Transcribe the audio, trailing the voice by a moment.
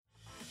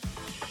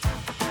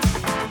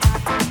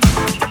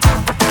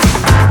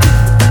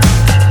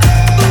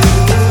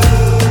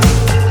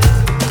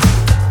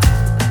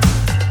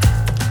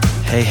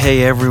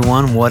Hey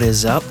everyone, what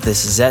is up?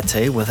 This is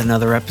Zete with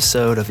another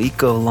episode of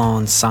Eco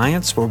Lawn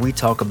Science, where we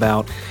talk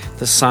about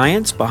the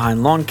science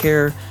behind lawn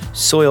care,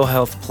 soil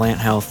health, plant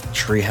health,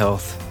 tree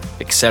health,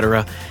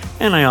 etc.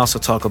 And I also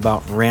talk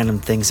about random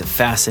things that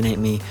fascinate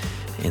me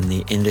in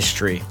the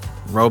industry,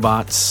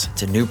 robots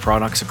to new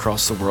products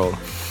across the world.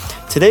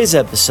 Today's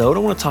episode,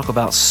 I want to talk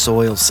about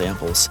soil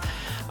samples.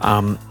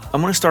 I'm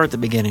going to start at the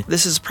beginning.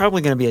 This is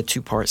probably going to be a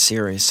two-part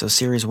series. So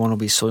series one will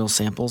be soil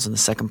samples, and the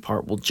second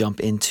part will jump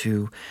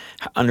into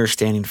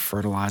understanding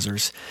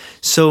fertilizers.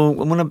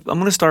 So I'm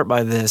going to start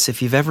by this.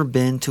 If you've ever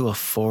been to a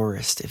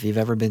forest, if you've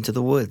ever been to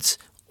the woods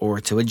or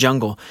to a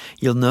jungle,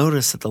 you'll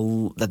notice that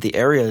the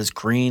area is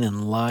green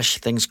and lush,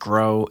 things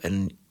grow,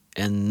 and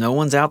no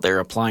one's out there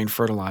applying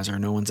fertilizer.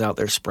 No one's out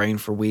there spraying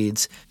for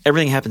weeds.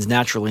 Everything happens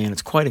naturally, and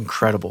it's quite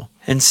incredible.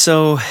 And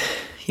so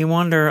you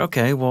wonder,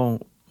 okay, well,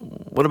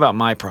 what about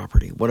my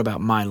property? What about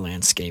my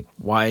landscape?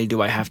 Why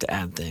do I have to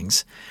add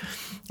things?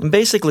 And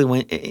basically,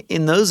 when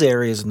in those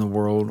areas in the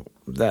world,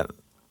 the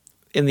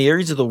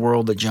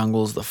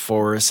jungles, the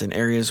forests, and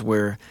areas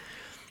where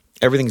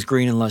everything's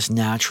green and lush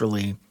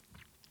naturally,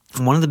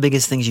 one of the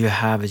biggest things you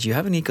have is you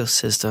have an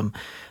ecosystem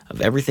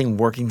of everything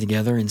working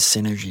together in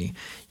synergy.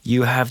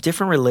 You have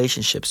different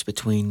relationships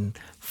between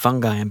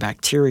fungi and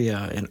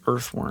bacteria and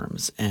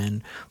earthworms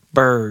and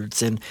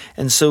birds, and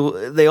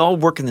so they all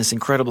work in this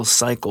incredible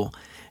cycle.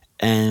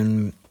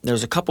 And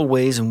there's a couple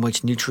ways in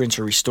which nutrients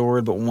are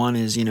restored, but one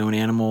is, an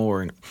animal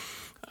or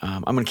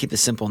I'm going to keep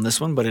this simple in this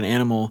one, but an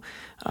animal,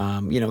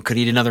 could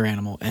eat another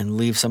animal and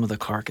leave some of the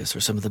carcass or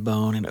some of the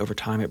bone, and over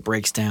time it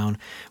breaks down,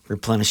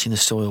 replenishing the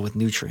soil with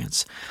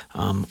nutrients.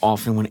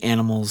 Often when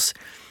animals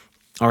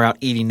are out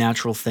eating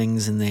natural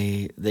things and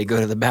they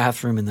go to the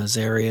bathroom in those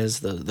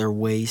areas, their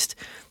waste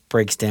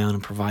breaks down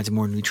and provides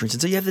more nutrients.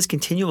 And so you have this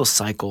continual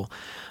cycle.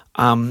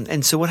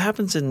 And so what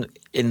happens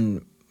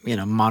in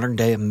modern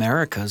day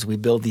America is we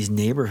build these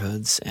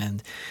neighborhoods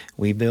and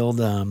we build,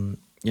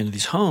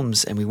 these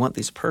homes, and we want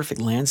these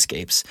perfect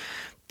landscapes,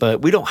 but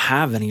we don't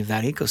have any of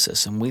that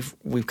ecosystem.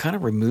 We've kind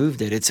of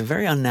removed it. It's a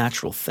very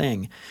unnatural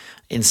thing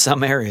in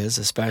some areas,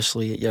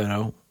 especially,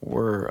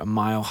 we're a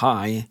mile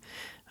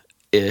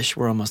high-ish.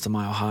 We're almost a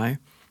mile high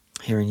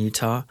here in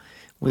Utah.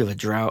 We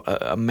have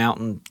a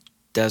mountain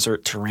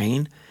desert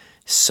terrain.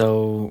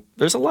 So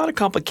there's a lot of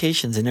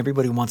complications, and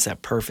everybody wants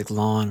that perfect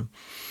lawn.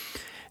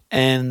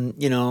 And,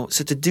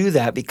 so to do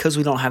that, because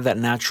we don't have that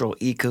natural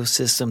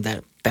ecosystem,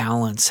 that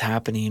balance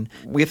happening,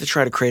 we have to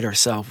try to create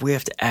ourselves. We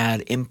have to add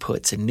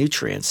inputs and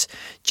nutrients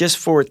just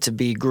for it to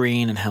be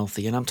green and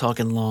healthy. And I'm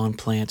talking lawn,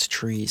 plants,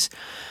 trees.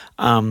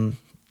 Now,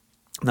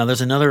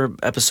 there's another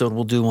episode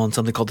we'll do on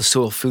something called the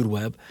soil food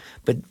web.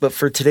 But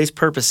for today's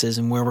purposes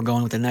and where we're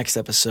going with the next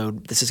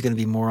episode, this is going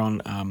to be more on,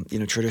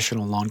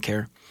 traditional lawn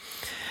care.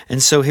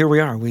 And so here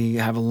we are. We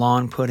have a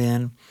lawn put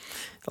in.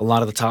 A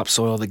lot of the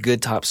topsoil, the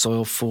good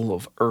topsoil, full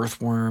of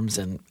earthworms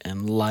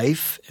and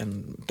life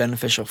and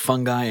beneficial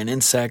fungi and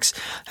insects,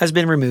 has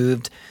been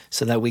removed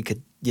so that we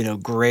could,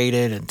 grade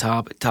it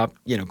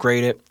and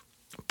grade it,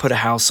 put a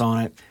house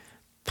on it,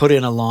 put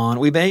in a lawn.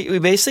 We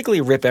basically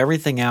rip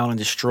everything out and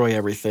destroy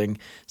everything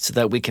so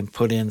that we can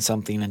put in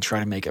something and try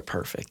to make it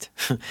perfect.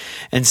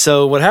 And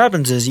so what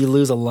happens is you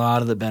lose a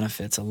lot of the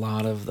benefits, a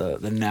lot of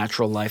the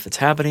natural life that's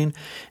happening.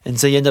 And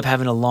so you end up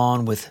having a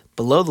lawn with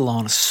below the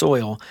lawn a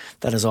soil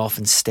that is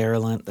often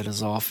sterilant, that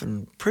is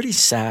often pretty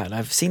sad.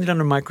 I've seen it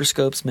under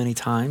microscopes many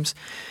times,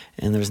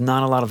 and there's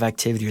not a lot of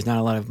activity, there's not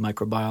a lot of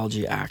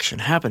microbiology action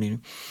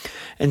happening.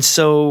 And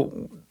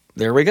so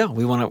there we go.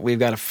 We've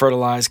got to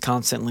fertilize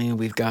constantly.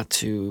 We've got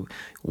to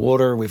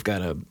water. We've got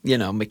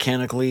to,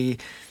 mechanically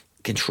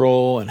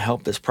control and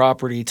help this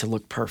property to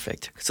look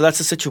perfect. So that's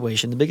the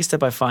situation. The biggest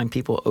step I find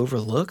people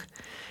overlook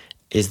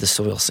is the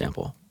soil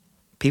sample.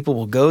 People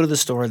will go to the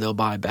store. They'll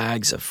buy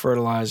bags of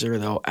fertilizer.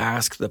 They'll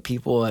ask the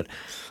people at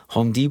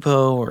Home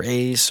Depot or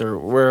Ace or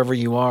wherever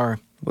you are,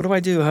 what do I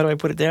do? How do I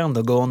put it down?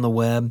 They'll go on the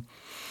web.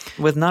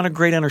 With not a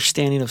great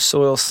understanding of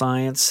soil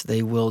science,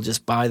 they will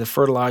just buy the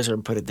fertilizer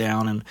and put it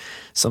down, and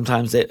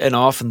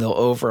often they'll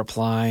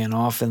over-apply, and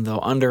often they'll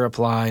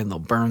under-apply, and they'll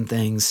burn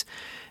things.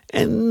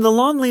 And the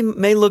lawn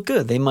may look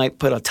good. They might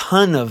put a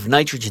ton of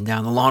nitrogen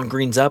down. The lawn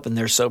greens up, and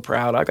they're so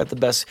proud. I got the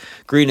best,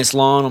 greenest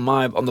lawn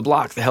on the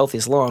block, the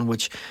healthiest lawn,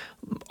 which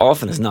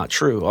often is not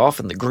true.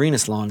 Often the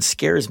greenest lawn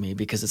scares me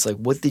because it's like,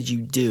 what did you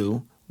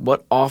do?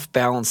 What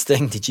off-balance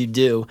thing did you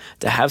do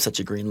to have such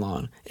a green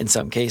lawn in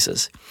some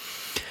cases?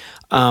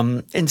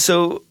 And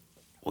so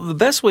the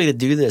best way to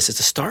do this is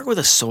to start with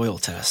a soil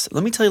test.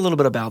 Let me tell you a little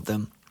bit about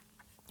them.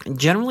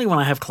 Generally, when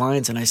I have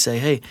clients and I say,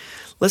 hey,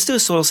 let's do a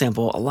soil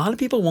sample, a lot of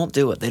people won't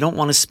do it. They don't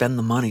want to spend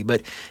the money,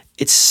 but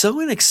it's so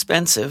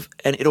inexpensive,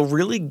 and it'll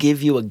really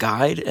give you a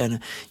guide,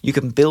 and you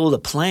can build a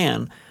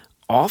plan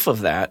off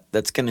of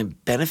that's going to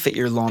benefit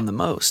your lawn the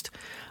most.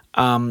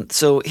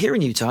 So here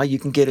in Utah, you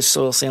can get a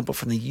soil sample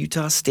from the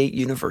Utah State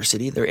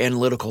University, their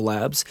analytical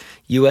labs,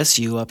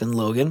 USU up in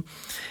Logan.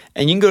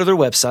 And you can go to their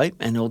website,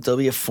 and there'll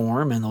be a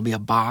form, and there'll be a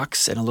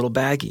box and a little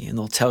baggie, and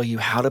they'll tell you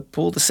how to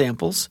pull the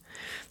samples.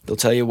 They'll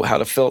tell you how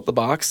to fill up the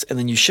box, and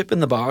then you ship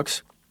in the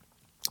box.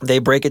 They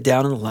break it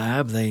down in the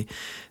lab. They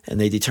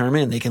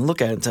determine, and they can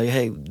look at it and tell you,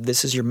 hey,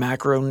 this is your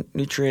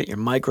macronutrient, your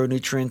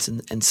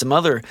micronutrients, and some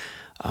other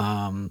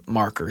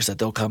markers that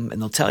they'll come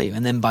and they'll tell you.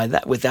 And then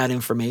with that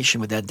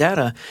information, with that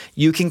data,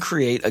 you can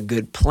create a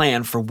good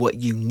plan for what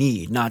you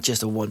need, not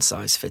just a one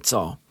size fits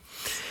all.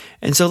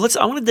 And so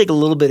I want to dig a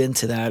little bit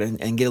into that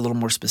and get a little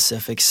more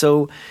specific.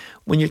 So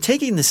when you're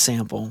taking the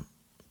sample,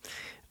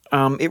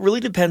 it really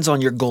depends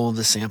on your goal of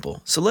the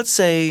sample. So let's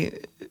say,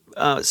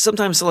 I have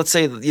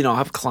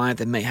a client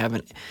that may have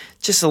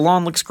the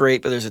lawn looks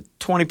great, but there's a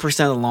 20%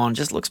 of the lawn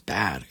just looks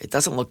bad. It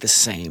doesn't look the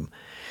same.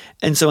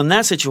 And so in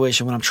that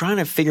situation, when I'm trying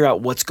to figure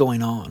out what's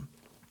going on,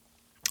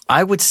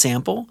 I would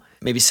sample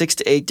maybe 6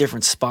 to 8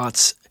 different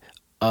spots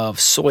of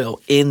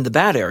soil in the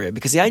bad area,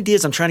 because the idea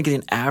is I'm trying to get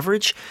an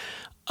average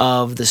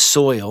of the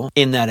soil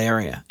in that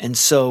area. And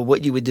so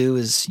what you would do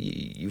is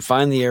you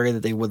find the area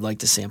that they would like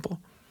to sample,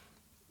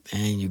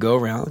 and you go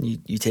around,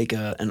 you take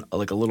a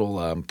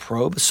little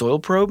probe, a soil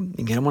probe. You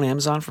can get them on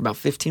Amazon for about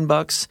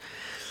 $15,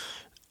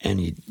 and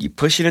you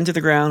push it into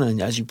the ground,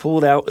 and as you pull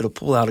it out, it'll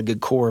pull out a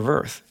good core of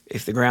earth.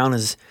 If the ground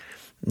is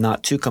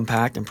not too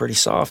compact and pretty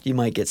soft, you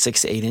might get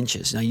 6 to 8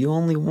 inches. Now you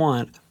only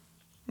want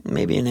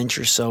maybe an inch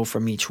or so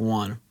from each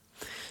one.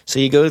 So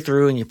you go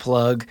through and you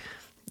plug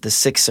the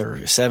 6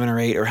 or 7 or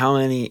 8 or how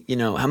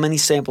many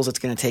samples it's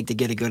going to take to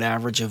get a good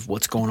average of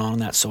what's going on in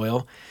that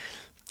soil.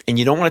 And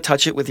you don't want to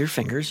touch it with your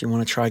fingers. You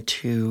want to try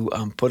to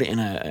put it in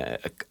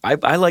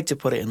I like to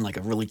put it in like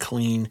a really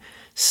clean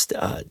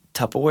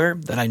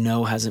Tupperware that I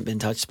know hasn't been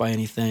touched by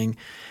anything.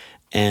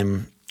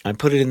 And I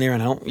put it in there,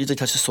 and I don't usually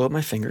touch the soil with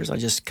my fingers. I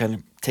just kind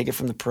of take it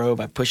from the probe.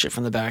 I push it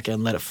from the back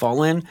end, let it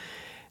fall in.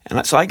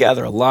 And so I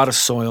gather a lot of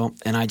soil,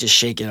 and I just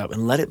shake it up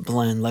and let it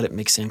blend, let it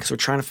mix in, because we're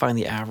trying to find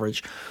the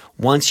average.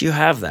 Once you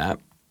have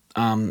that,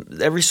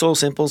 every soil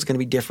sample is going to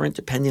be different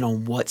depending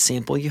on what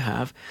sample you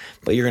have,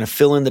 but you're going to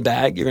fill in the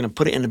bag. You're going to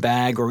put it in a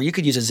bag, or you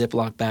could use a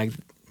Ziploc bag,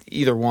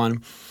 either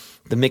one.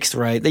 The mixed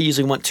right, they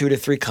usually want 2 to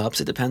 3 cups.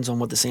 It depends on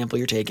what the sample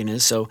you're taking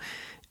is. So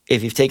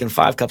if you've taken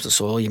 5 cups of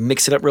soil, you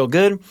mix it up real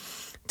good,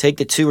 take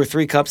the 2 or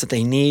 3 cups that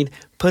they need,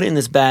 put it in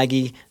this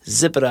baggie,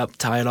 zip it up,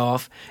 tie it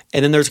off,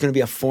 and then there's going to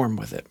be a form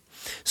with it.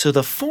 So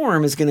the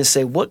form is going to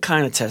say, what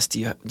kind of test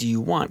do you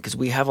want? Because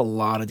we have a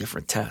lot of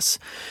different tests.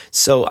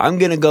 So I'm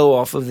going to go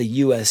off of the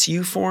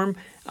USU form,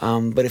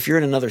 but if you're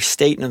in another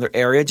state, another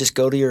area, just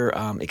go to your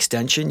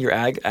extension, your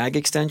ag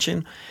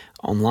extension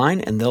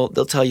online, and they'll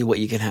tell you what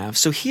you can have.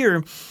 So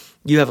here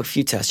you have a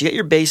few tests. You get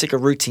your basic or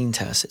routine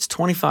test. It's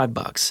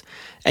 $25,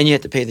 and you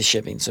have to pay the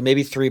shipping. So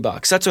maybe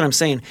 $3. That's what I'm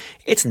saying.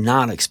 It's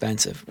not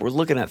expensive. We're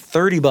looking at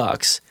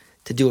 $30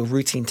 to do a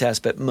routine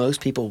test, but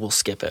most people will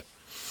skip it.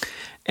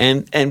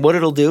 And what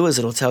it'll do is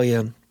it'll tell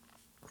you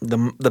the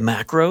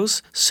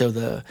macros, so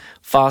the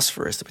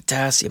phosphorus, the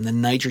potassium, the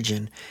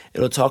nitrogen.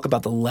 It'll talk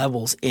about the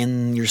levels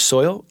in your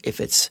soil, if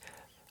it's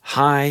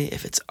high,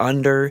 if it's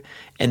under,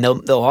 and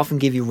they'll often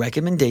give you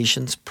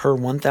recommendations per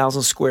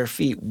 1,000 square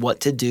feet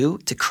what to do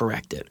to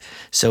correct it.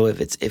 So if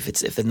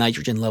the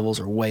nitrogen levels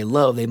are way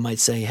low, they might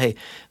say, hey,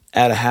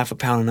 add a half a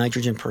pound of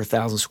nitrogen per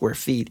 1,000 square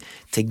feet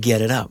to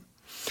get it up.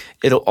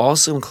 It'll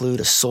also include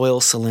a soil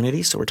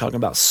salinity. So we're talking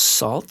about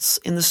salts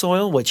in the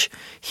soil, which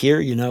here,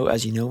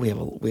 as you know, we have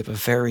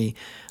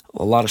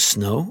a lot of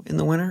snow in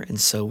the winter. And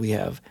so we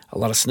have a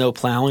lot of snow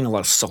plowing, a lot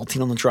of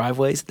salting on the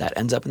driveways that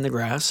ends up in the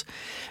grass.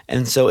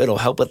 And so it'll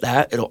help with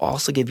that. It'll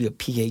also give you a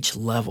pH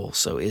level.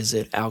 So is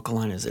it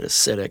alkaline? Is it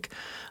acidic?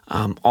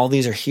 All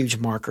these are huge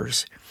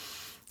markers.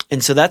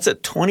 And so that's a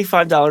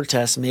 $25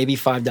 test, maybe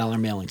 $5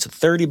 mailing. So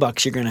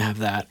 $30, you're going to have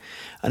that.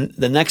 And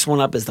the next one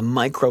up is the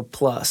Micro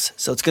Plus.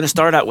 So it's going to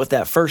start out with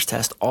that first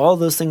test, all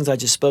those things I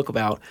just spoke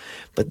about.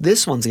 But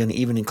this one's going to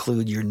even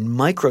include your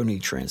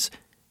micronutrients.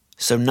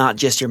 So not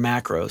just your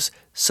macros.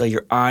 So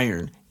your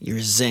iron,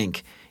 your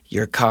zinc,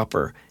 your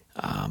copper,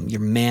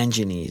 your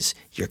manganese,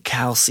 your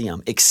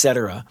calcium,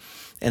 etc.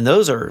 And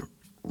those are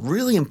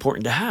really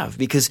important to have,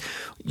 because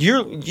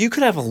you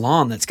could have a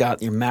lawn that's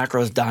got your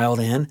macros dialed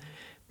in.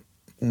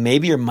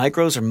 Maybe your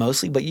micros are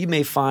mostly, but you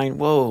may find,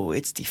 whoa,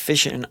 it's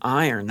deficient in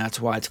iron.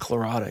 That's why it's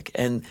chlorotic.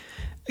 And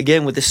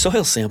again, with the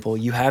soil sample,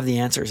 you have the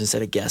answers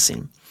instead of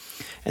guessing.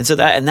 And so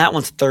that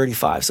one's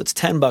 $35. So it's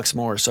 $10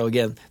 more. So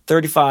again,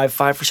 $35,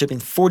 $5 for shipping,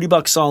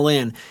 $40 all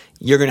in.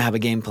 You're going to have a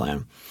game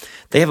plan.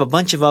 They have a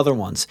bunch of other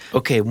ones.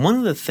 Okay, one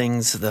of the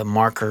things, the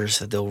markers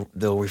that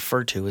they'll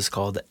refer to is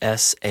called the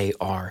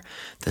SAR,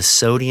 the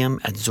sodium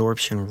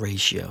adsorption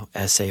ratio,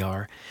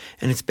 SAR.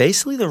 And it's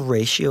basically the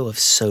ratio of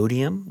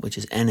sodium, which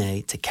is Na,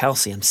 to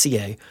calcium,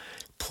 Ca,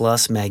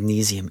 plus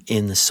magnesium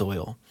in the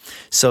soil.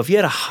 So if you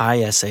had a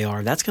high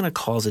SAR, that's going to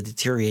cause a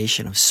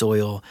deterioration of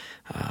soil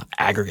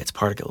aggregates,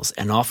 particles,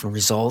 and often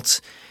results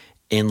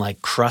in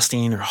like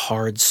crusting or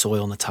hard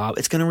soil on the top.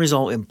 It's going to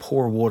result in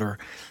poor water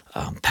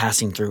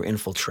passing through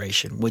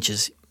infiltration, which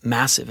is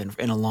massive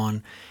in a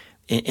lawn,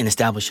 in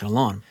establishing a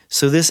lawn.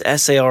 So this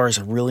SAR is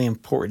a really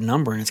important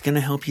number, and it's going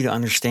to help you to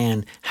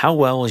understand how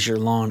well is your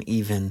lawn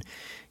even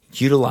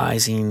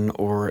utilizing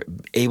or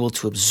able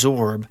to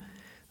absorb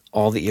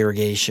all the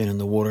irrigation and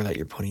the water that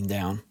you're putting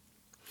down.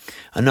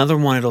 Another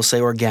one, it'll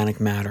say organic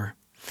matter.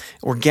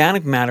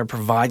 Organic matter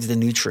provides the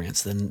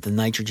nutrients, the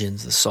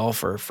nitrogens, the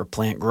sulfur for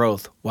plant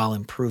growth while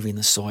improving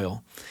the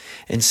soil.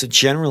 And so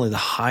generally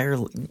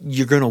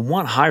you're going to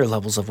want higher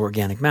levels of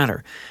organic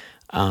matter.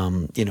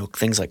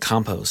 Things like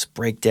compost,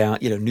 breakdown,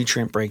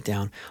 nutrient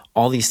breakdown,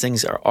 all these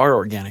things are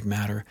organic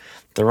matter.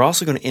 They're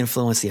also going to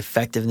influence the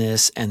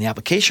effectiveness and the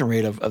application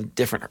rate of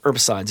different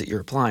herbicides that you're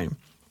applying.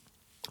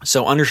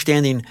 So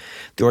understanding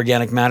the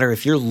organic matter,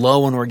 if you're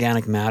low on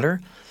organic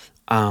matter,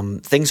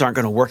 things aren't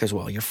going to work as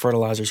well. Your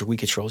fertilizers, your weed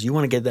controls, you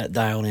want to get that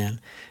dialed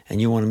in,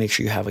 and you want to make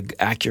sure you have an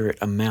accurate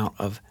amount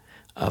of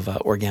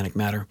organic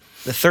matter.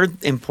 The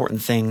third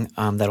important thing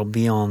that'll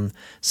be on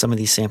some of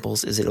these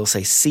samples is it'll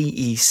say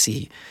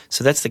CEC.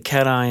 So that's the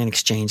cation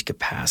exchange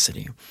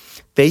capacity.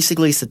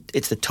 Basically,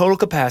 it's the total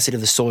capacity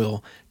of the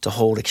soil to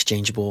hold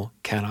exchangeable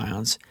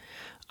cations.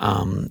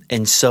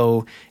 And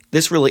so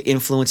this really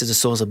influences the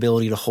soil's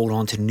ability to hold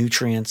on to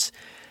nutrients.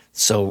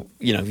 So,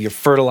 if you're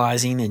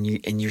fertilizing and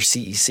your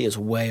CEC is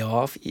way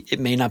off, it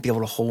may not be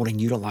able to hold and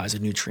utilize the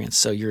nutrients.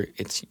 So you're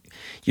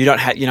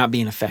not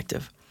being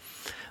effective.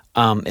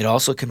 It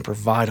also can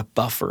provide a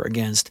buffer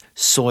against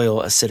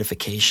soil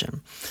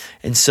acidification.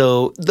 And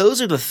so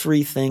those are the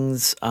three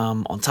things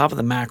on top of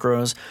the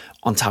macros,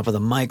 on top of the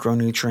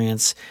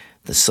micronutrients,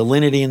 the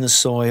salinity in the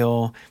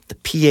soil, the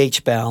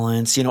pH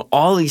balance,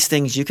 all these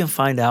things you can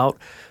find out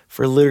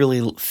for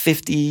literally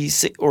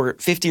 $50 or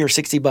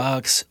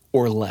 $60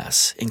 or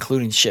less,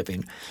 including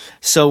shipping.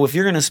 So if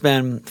you're going to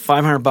spend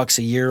 $500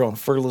 a year on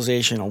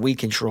fertilization, on weed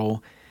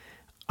control,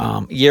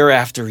 year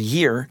after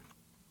year,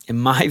 in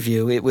my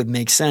view, it would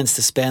make sense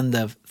to spend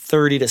the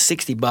 $30 to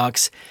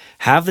 $60,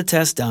 have the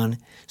test done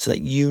so that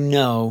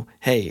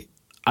hey,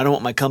 I don't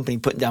want my company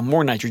putting down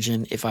more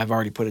nitrogen if I've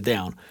already put it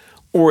down.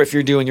 Or if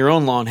you're doing your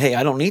own lawn, hey,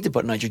 I don't need to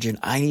put nitrogen.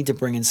 I need to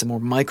bring in some more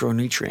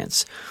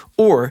micronutrients.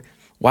 Or,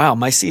 wow,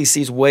 my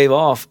CEC is way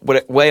off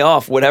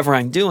whatever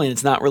I'm doing.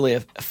 It's not really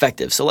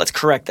effective. So let's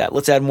correct that.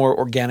 Let's add more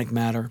organic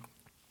matter.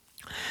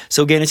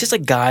 So again, it's just a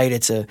guide.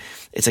 It's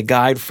a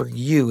guide for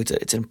you.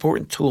 It's an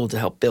important tool to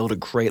help build a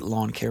great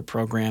lawn care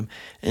program.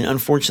 And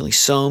unfortunately,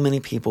 so many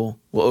people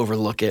will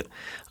overlook it.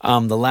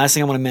 The last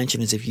thing I want to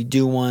mention is if you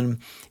do one,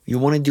 you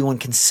want to do one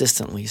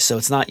consistently. So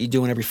it's not you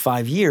do one every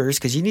 5 years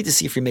because you need to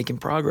see if you're making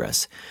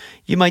progress.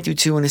 You might do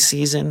 2 in a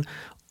season.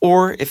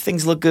 Or if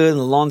things look good and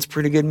the lawn's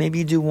pretty good, maybe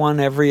you do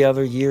one every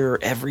other year or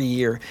every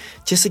year.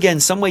 Just again,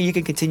 some way you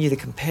can continue to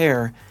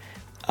compare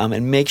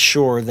and make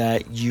sure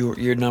that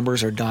your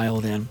numbers are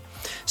dialed in.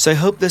 So I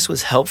hope this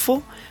was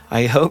helpful.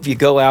 I hope you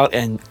go out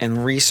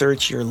and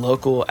research your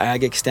local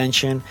ag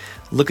extension,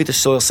 look at the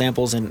soil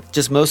samples, and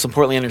just most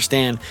importantly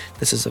understand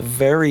this is a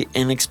very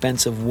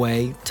inexpensive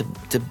way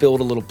to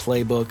build a little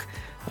playbook,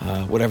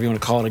 whatever you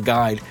want to call it, a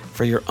guide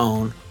for your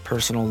own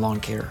personal lawn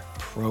care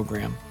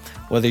program,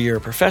 whether you're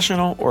a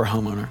professional or a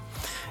homeowner.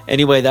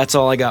 Anyway, that's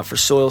all I got for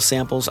soil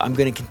samples. I'm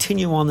going to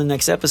continue on the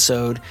next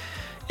episode,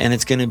 and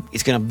it's going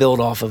to build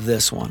off of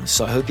this one.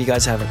 So I hope you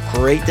guys have a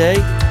great day.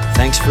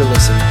 Thanks for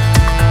listening.